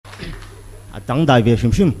tang dai ve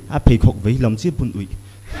shim shim a phei khok ve lam chi pun ui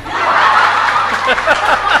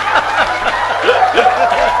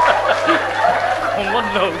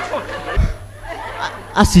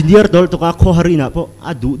a senior dol to ka kho harina po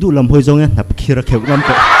a du lam hoi zong na khira kheu lam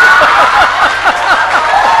po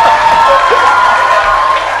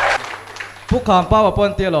Pukam pa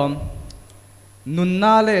pon telom nun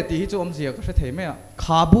na le ti hi chu om zia ka se thei me a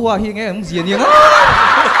kha bu a hi nge om zia ni nga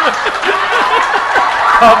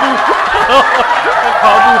kha bu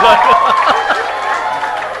la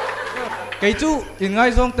cái chú in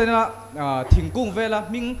ngay zong tên là thỉnh cung về là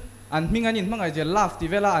mình anh in mang ai je laugh ti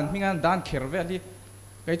về là mình anh dan kher về đi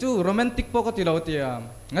cái chú romantic po có ti lo ti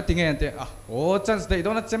ngắt tiếng nghe ti chance đây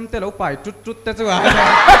đó là chém te lo phải chút te chú à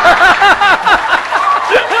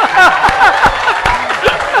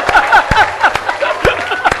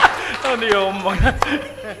điều mà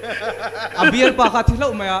biar pa ka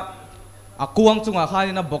thilo maya kuang chunga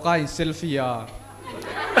khani na boka in selfie a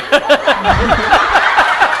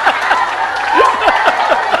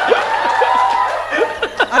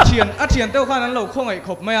achian teu khan an lo khongai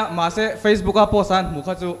khop maya ma se facebook a post an mu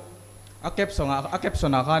kha chu a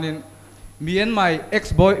caption a khanin me and my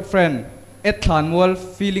ex boyfriend at Khan Wall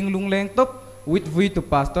feeling lungleng top with V to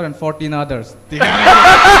pastor and 14 others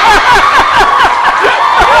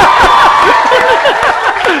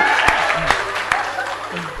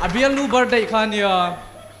abial nu birthday khan ya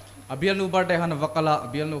abial nu birthday khan vakala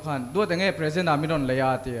abial nu khan do tenge present aminon leya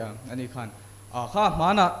tia ani khan kha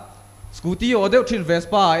mana scooty ode thin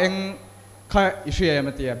vespa eng kha isia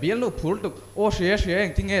matia abial nu phul tu o sia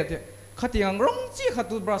eng tinge te khatiang rong chi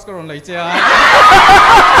khatu brush karon lai cha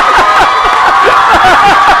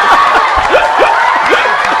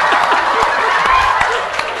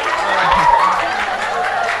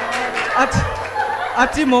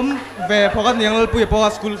achi mom ve phogat niang lalpui po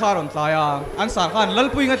school kharon tlaya an sar khan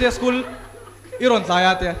lalpui nga te school iron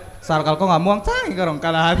tlaya te sar kal ko nga muang chang karong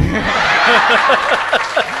kala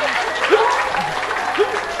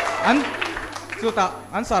an chuta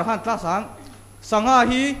an sar khan tla sang sanga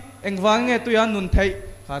hi engwang nge tu yan nun thei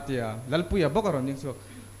khatia lalpui bo karon ning chu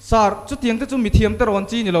sar chu tiang te chu mithiam te ron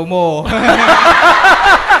chi ni lo mo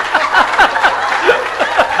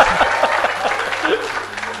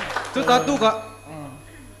chuta tu ka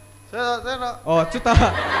chuta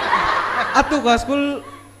atu ka school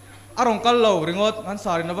arong kallo ringot an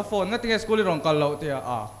sari na phone ngatinge school rong kallo tia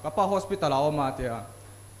kapa hospital aw ma tia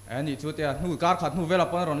ani chu tia nu kar khat nu vela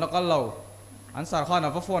pon ron la kallo an sar khana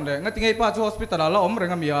va phone le ngatinge pa chu hospital la om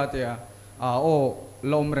renga mia tia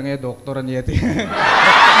lom renge doctor ani ati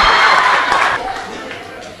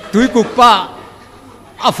tui kupa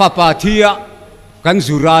afa thia kan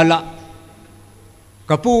zurala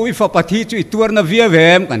kapu ifa pathi chu ituar na via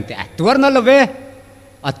vem kan te atuar na lave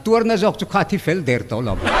atuar na jok chu khathi fel der to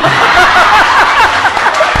lo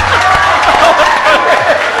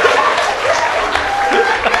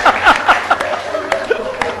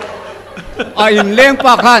in leng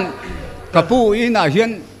pa khan kapu ina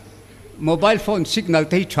hian mobile phone signal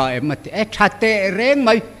thei tha emat thate reng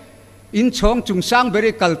mai in chong chung sang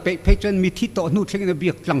beri kal pe chon mi thi to nu thleng na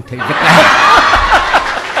biak tlang thei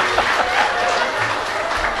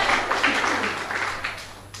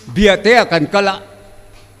bia te kan kala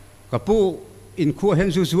kapu in khu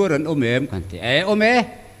hen zu zuran omem kan te ome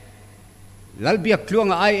lal biak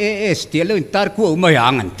kluang IAS te lo in tar ku ma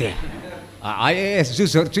yang an te IAS zu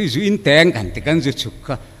zor chu zu in teng kan te kan zu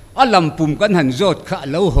chukha alam pum kan han zot kha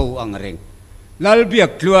lo ho ang reng lal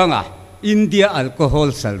biak kluang India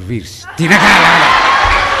alcohol service tinakala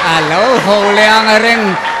alo ho le ang reng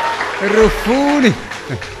rufuni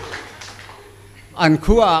an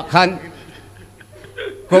khua khan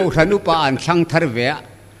ko thanu pa an sang thar ve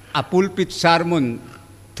a pulpit sermon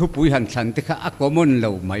thupui han than te kha a common lo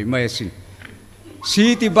mai mai sin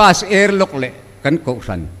city bus air lok le kan ko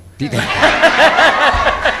than ti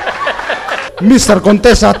Mr.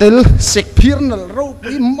 Contest atel sek phirnal ro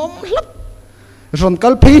pi mom hlap ron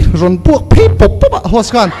kal phi ron puak phi pop pop hos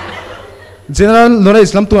khan general knowledge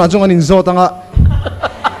islam tu ajong an in zo tanga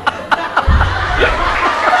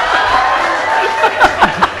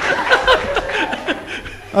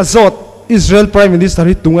azot Israel Prime Minister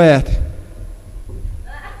hi tunget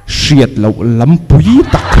shiat lo lampui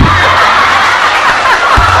tak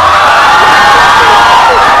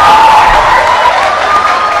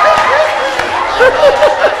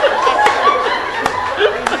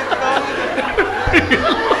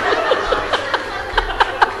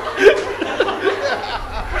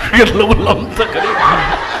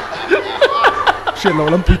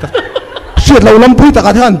shiat lo lampui tak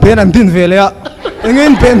athan pen an din velea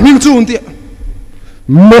engin pen ming chu unti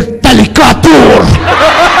Metallica tour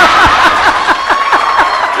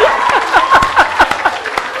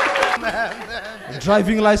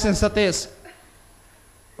driving license test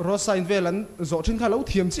rosa in velan zo thin khalo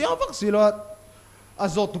thiam chiang vak silot a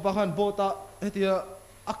zo tu pa khan bota hetia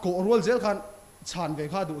a ko rol zel khan chan ve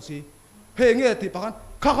kha du si he nge ti pa khan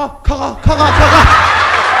kha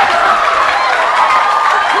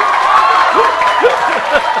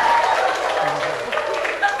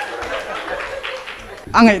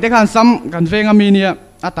angai de khan sam kan venga mi nia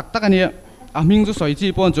a tak tak ania a ming chu soi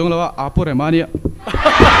chi pon chung lawa a pure ma nia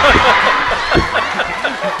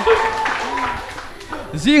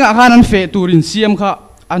zinga khan an fe turin siam kha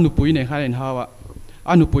anu pui ne khan en hawa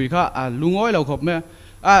anu pui kha a lungoi lo khop me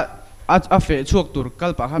a fe chuak tur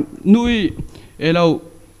kal pa khan nui elo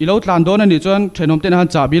ilo tlan don ani chuan thenom ten han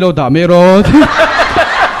cha bi lo da me ro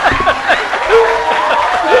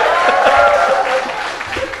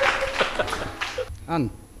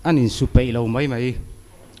an in supei lo mai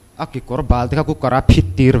aki korbal te ka ku kara phit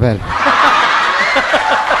tir vel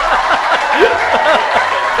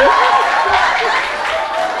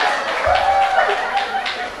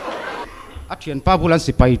a thian pa bulan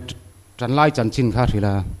sipai tran lai chan chin kha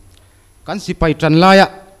thila kan sipai tran lai a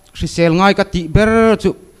hrisel ngai ka ti ber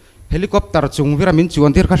chu helicopter chung viramin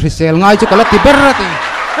chuan tir ka hrisel ngai chu kala ti ber ti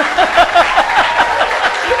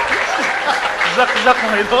zak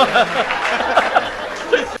mai do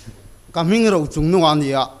kaming ro chung nu an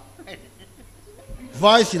ya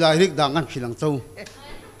vai silai rik dang an khilang chau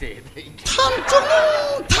than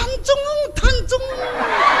chung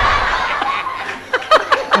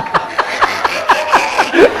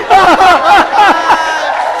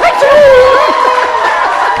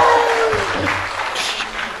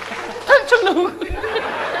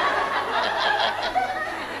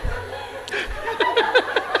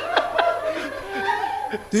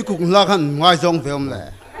tuy cũng là khăn ngoài dòng về ông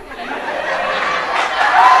lẽ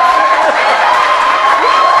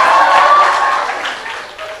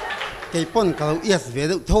cái pon kalau yes về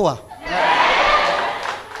được thôi à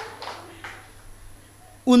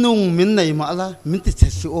unung min này mà là min thì chết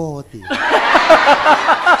số thì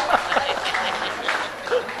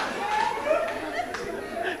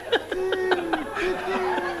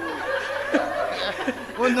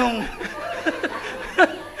unung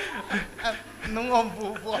nung om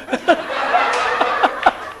phụ phụ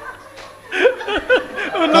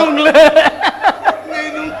nung le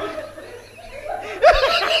nung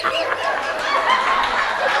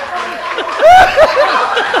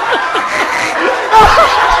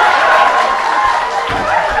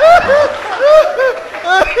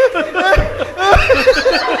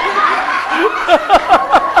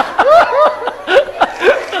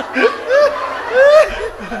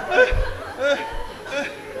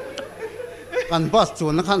kan bus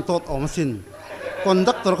chuan na khan tot om sin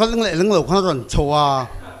conductor khan leng le leng lo khan ron chowa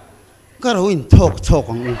ka ro in thok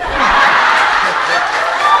ang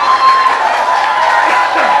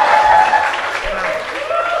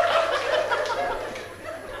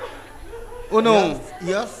unung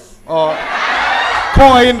yes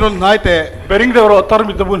khong ai ron nai te bering de ro tar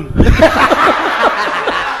mi tabun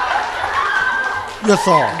yes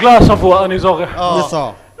sir glass of wa ani zoge yes sir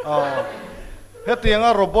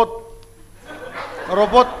hetianga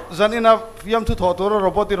robot zanina fiam thu tho to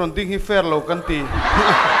robot iron ding hi fair lo kan ti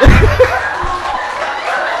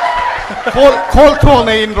khol thong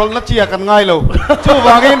nei in rol na chia kan ngai lo chu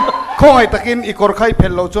wangin khong ai takin ikor khai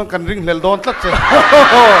phel lo chon kan ring hlel don tlak che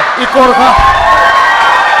ikor kha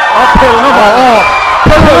a phel na ba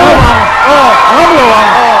phel na ba ngam lo wa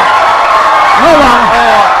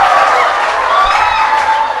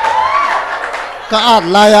ka at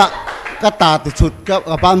laya ka ta ti chut ka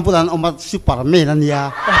ban bulan omat superman an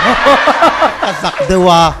ya ka zak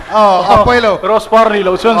dewa a poilo ros parni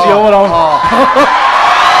lo chon zio lo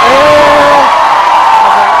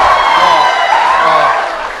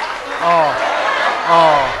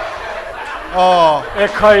e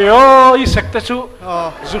khayo I sekte chu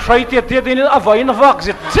zu shai ti din avai na vak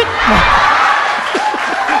zit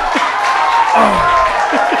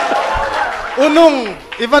unung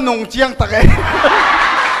ivanung chiang take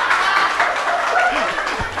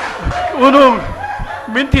unung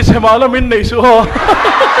minti semala min nei su ho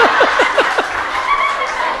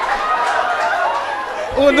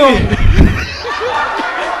unung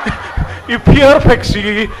I perfect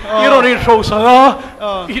si iron in show sanga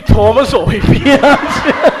I Thomas o I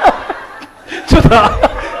chuta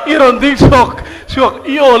iron ding sok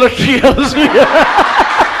I ola chial si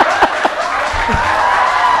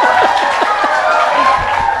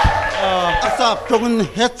asap tongun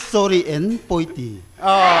head sorry en poiti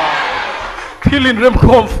thilin rem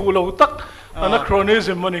khom fulo tak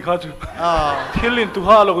anachronism mani kha chu thilin tu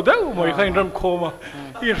ha lo da moi khain ram khoma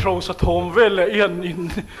I ro sa thom vel ian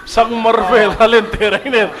in sang marvel halen terai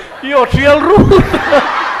ne I trial ru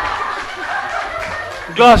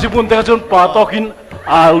glass ipun te chon pa tokin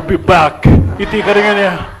I'll be back iti karingan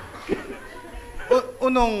ya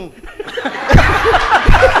unong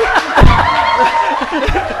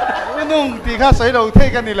unong ti kha sai lo the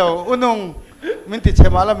kan ni lo unong min ti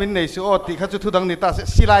chema la min nei su o ti kha chu thudang ni ta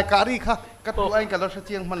silai ka ri kha ka tu ain ka lo sa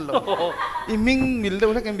chiang man lo I ming mil de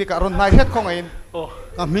la kan bi ka ron nai het khong ain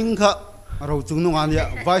ka ming kha ro chung nong an ya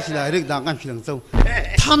vai silai rik dang kan philang chau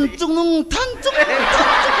than chung nong than chung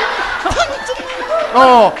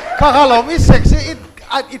kha kha lo mi sexy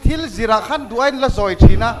it hil zira khan duain la zoi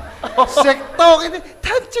thina sek to ini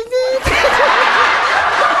than chung ni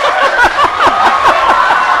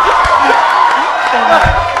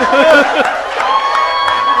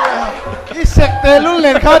sek te lu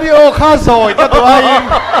len kha di o kha zoi ta tu ai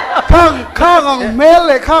khang ang mel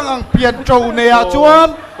le khang ang pian trâu ne a chuan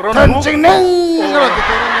than ching neng ro ti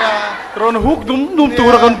te ne ron huk dum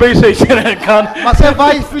tur kan be sei chen kan ma se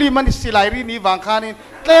vai fli man silai ri ni wang khan in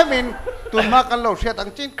tlemin tun ma kan lo sia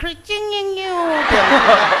tang chin kri ching ing yu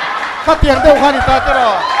kha tiang deu khan ta te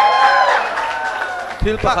ro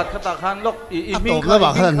thil pakhat khata khan lok I ming kha ba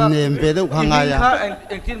khan nem pe deu kha nga ya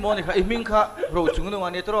eng tin mo ni kha I ming kha ro chung nu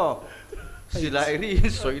ani tro silai ri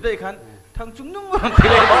soi dai khan thang chung nu ang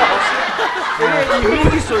thile ba I ming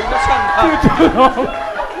ki soi na san kha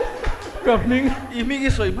ka ming I ming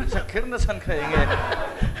ki soi ma sakher na san kha enge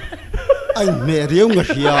ai me riu nga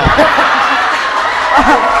sia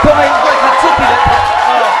ko ai ko khat chu ti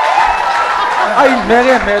le ai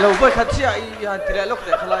me lo ko khat chi ai han ti le lok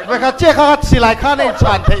te khalai ve kha che kha silai kha nei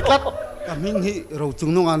chan thei tlat ka ming hi ro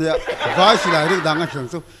chung nong an ya vai silai ri dang a chang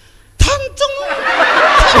chu than chung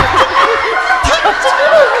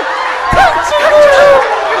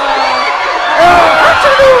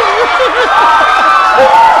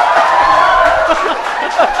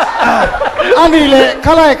ani le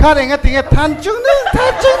khalai kha re nga tinge than chung nu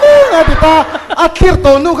ati ta akhir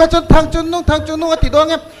to nu kha chon thang chung nu ati do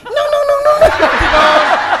nge nong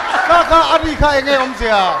ka ani kha nge om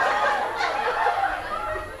sia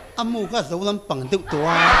amu kha zo lam pang du to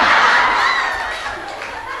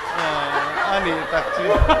ani tak chi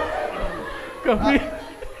ka mi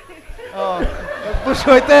bu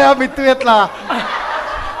soi te a mi tuet la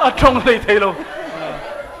a chong lei thei lo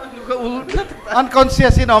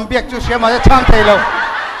unconscious in om biak chu sia ma chang thei lo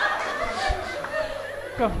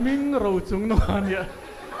ka ming ro chung no an ya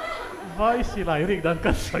vai silai rik dan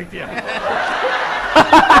ka sai tia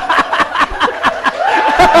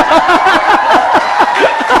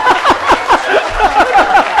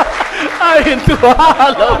ai tu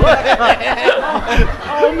halo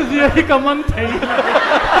om zia hi ka man thei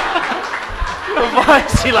vai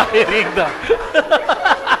silai rik da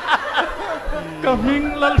ka ming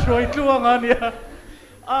lal soi tluang an ya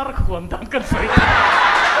ar khon dan kan sai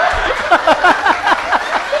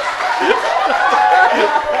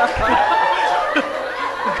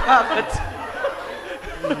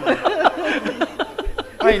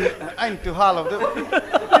anh tu halo de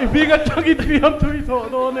bi ga chagi piam thui tho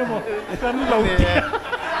do ne mo kan lo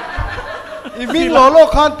i ming lo lo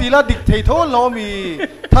khan ti la dik thei tho lo mi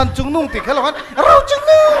than chung nung ti khalo khan ro chung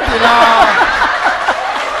nung ti la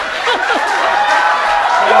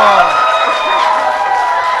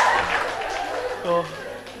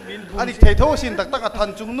adik thei tho sin tak tak than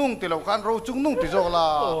chung nung ti lo khan ro chung nung ti zo la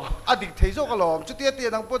adik thei zo ka lo chu ti ti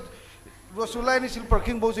nang pot ro sulai ni sil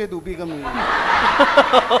parking bo se du bi ka mi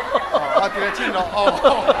ti la chin lo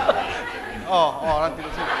ran ti la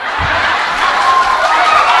chin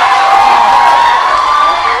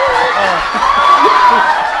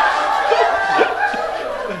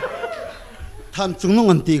than chung nung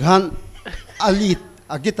an ti khan alit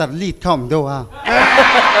a gitar lead khom do ha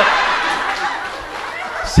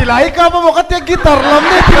silai ka ba mo ka te gitar lam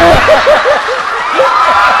ne ti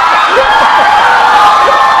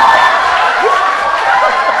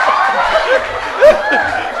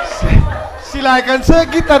silai kan se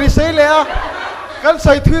gitar se le a kan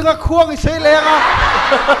sai thui nga khuang se le a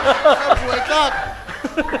buai ka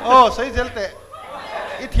sai jel te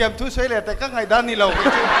I thiam thu se le te ka ngai dan ni lo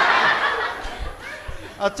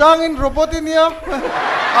a changin robot in ya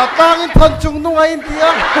a changin than chung nu ngai in tia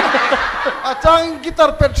a changin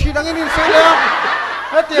guitar pet chi dang in se le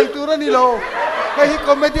ha tiang tu ra ni lo ka hi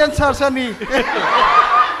comedian sar sa ni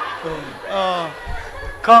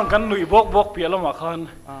khang kan nui bok pi lo ma khan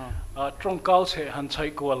trong kal se han chai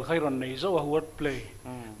kwal khai ron nei zo a word play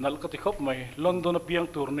nal ka ti khop mai london a piang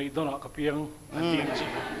tur nei dona ka piang tiang chi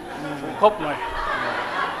khop mai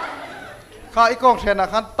ข้าอีกองเชนนะ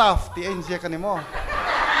ครับตัฟที่เอ็นเซียกันนี่มั้ง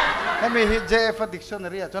ให้มีฮิตเจฟดิกชันนา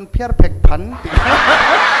รีจนเพียร์เพกพัน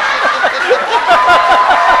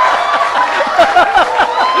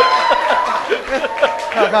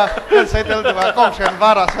ค่ะใช้เตลตัวกองเชนว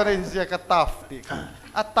าระสเรนเซียกับตัฟที่ค่ะ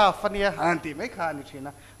อัตตัฟเนี่ยอันที่ไม่ขานี่ชิน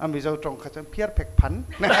ะอันมีเจ้าตรงเขาจนเพียร์เพกพัน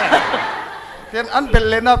เทียนอันเป็น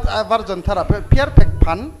เลนับวาร์จนทาราเพียร์เพก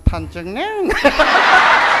พันทันจังเงี้ย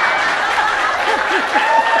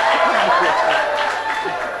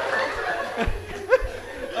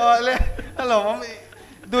เลยฮัลโหลมัม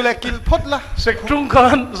ดูแลกินพดละ Sekrung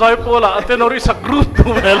kan zai pola atenori sagrut tu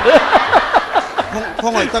mel. ค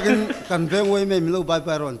งไอ้ตะกันเรื่องไว้ไม่รู้ใบไป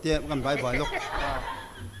ร้อนเตี้ยกันใบลูก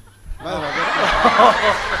ใบ